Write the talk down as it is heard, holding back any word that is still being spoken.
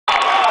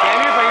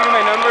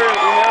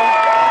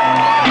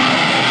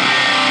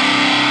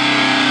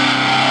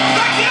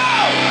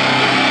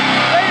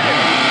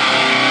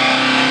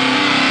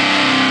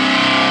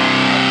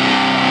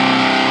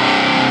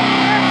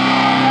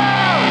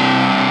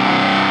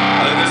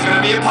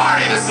gonna be a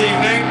party this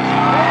evening.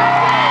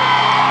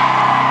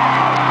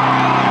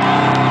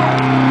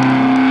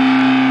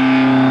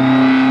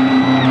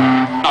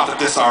 Not that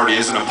this already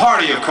isn't a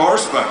party, of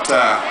course, but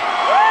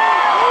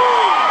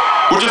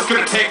we're just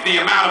gonna take the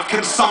amount of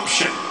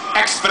consumption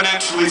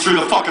exponentially through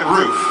the fucking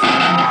roof.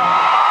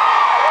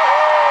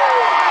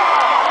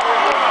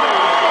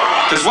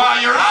 Because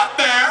while you're out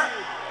there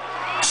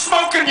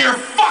smoking your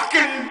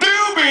fucking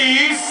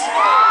doobies,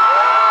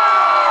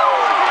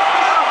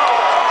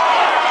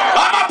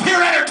 I'm up here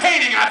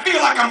entertaining and I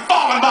feel like I'm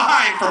falling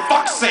behind, for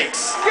fuck's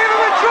sakes. Give him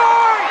a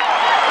try!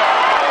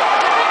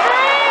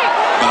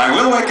 But I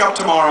will wake up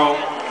tomorrow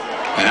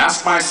and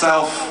ask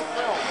myself,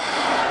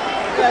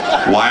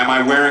 why am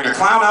I wearing a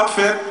clown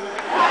outfit?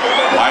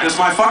 Why does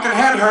my fucking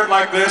head hurt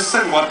like this?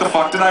 And what the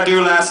fuck did I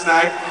do last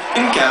night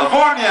in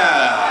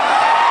California?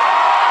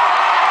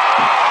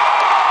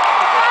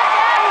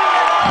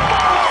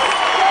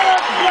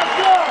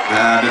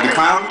 Did the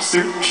clown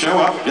suit show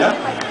up yet?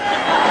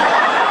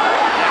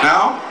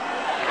 No?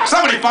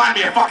 Somebody find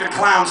me a fucking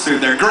clown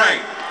suit, they're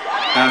great.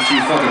 After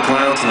you fuck a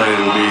clown tonight,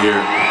 it'll be here.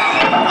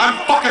 I'm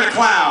fucking a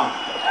clown.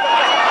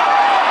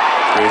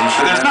 Crazy shit.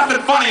 And there's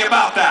nothing funny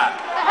about that.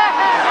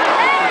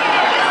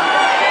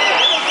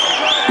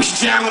 We should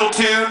jam a little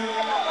tune.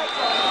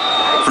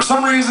 For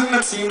some reason,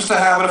 it seems to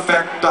have an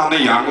effect on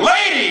the young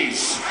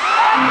ladies.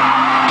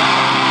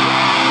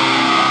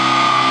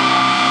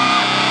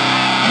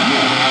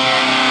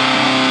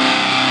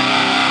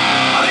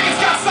 I think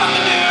it's got something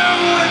to do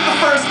with the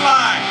first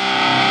line.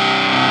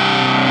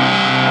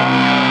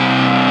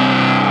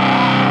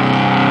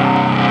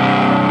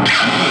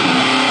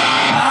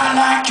 I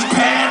like your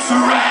pants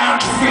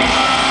around your feet.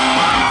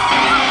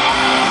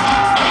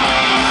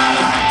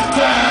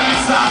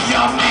 Of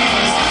your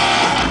knees.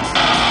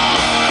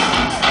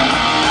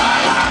 I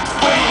like the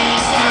way you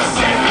still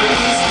say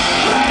blues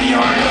when you're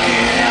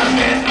looking at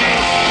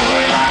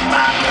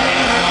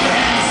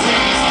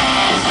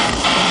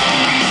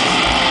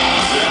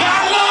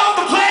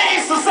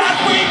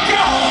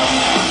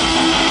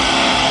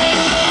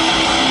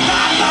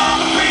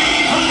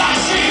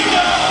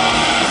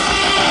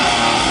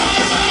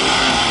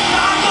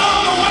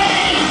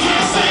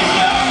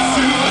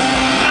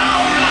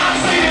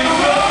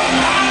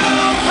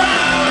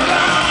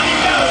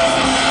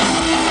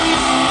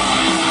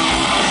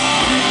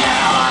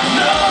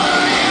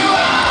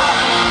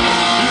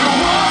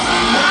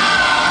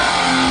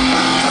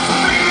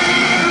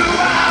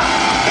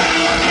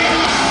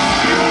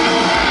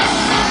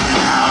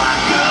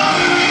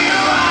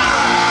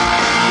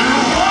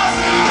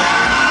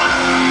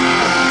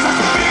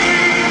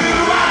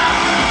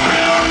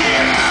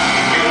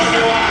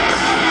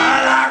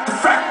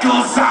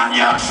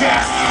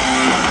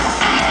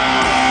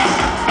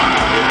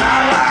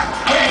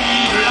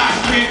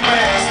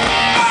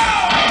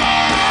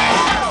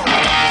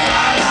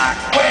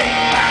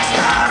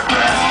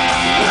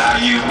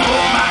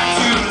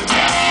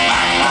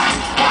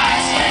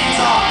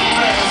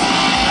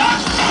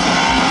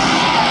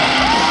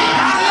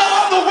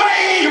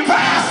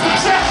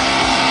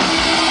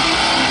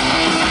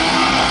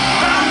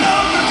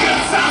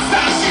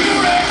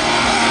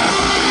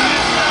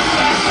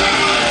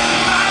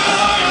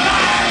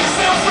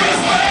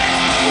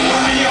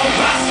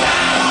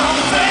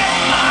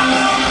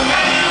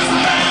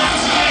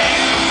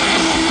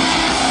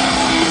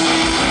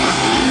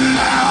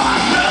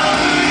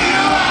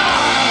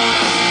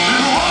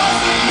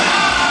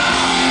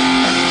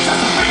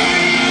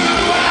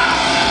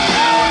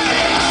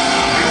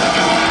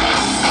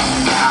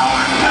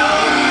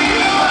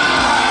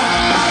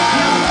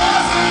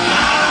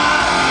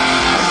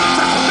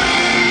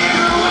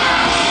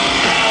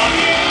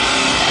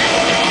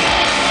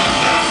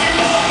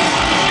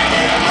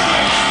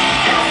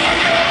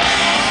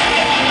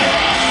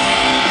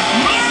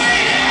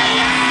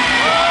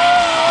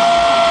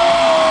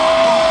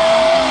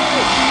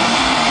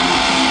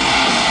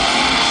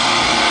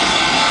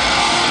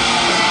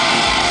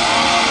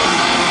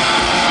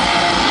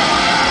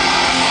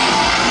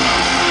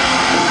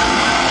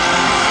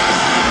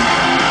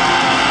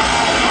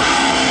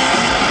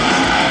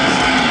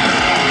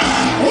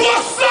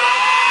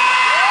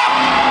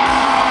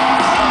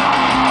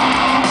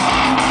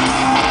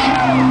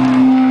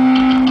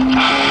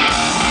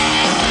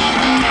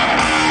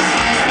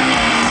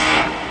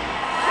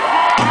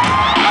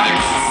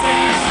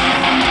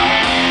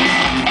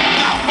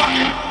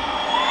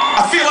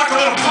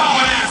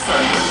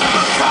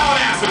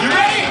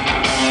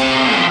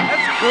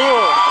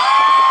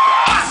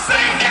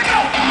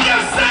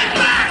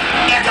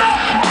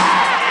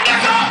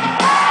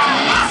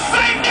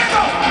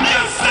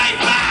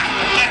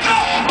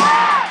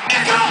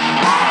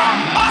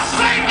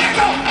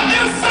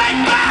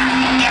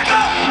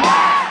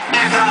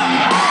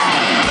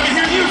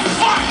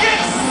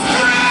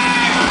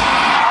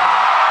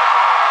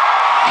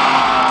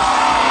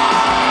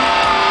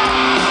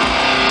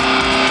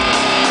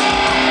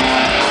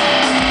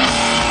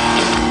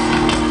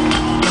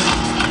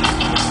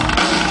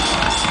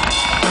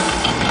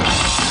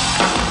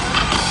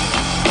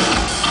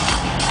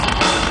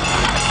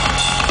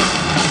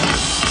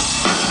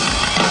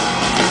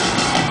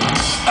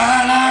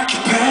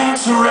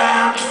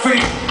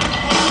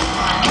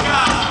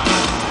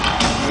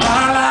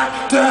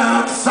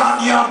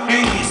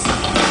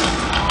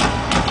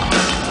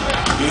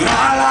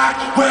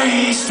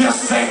sideways,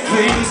 just say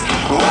please.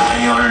 While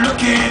you're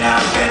looking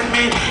up at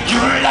me,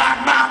 you're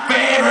like my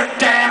favorite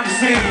damn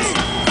disease.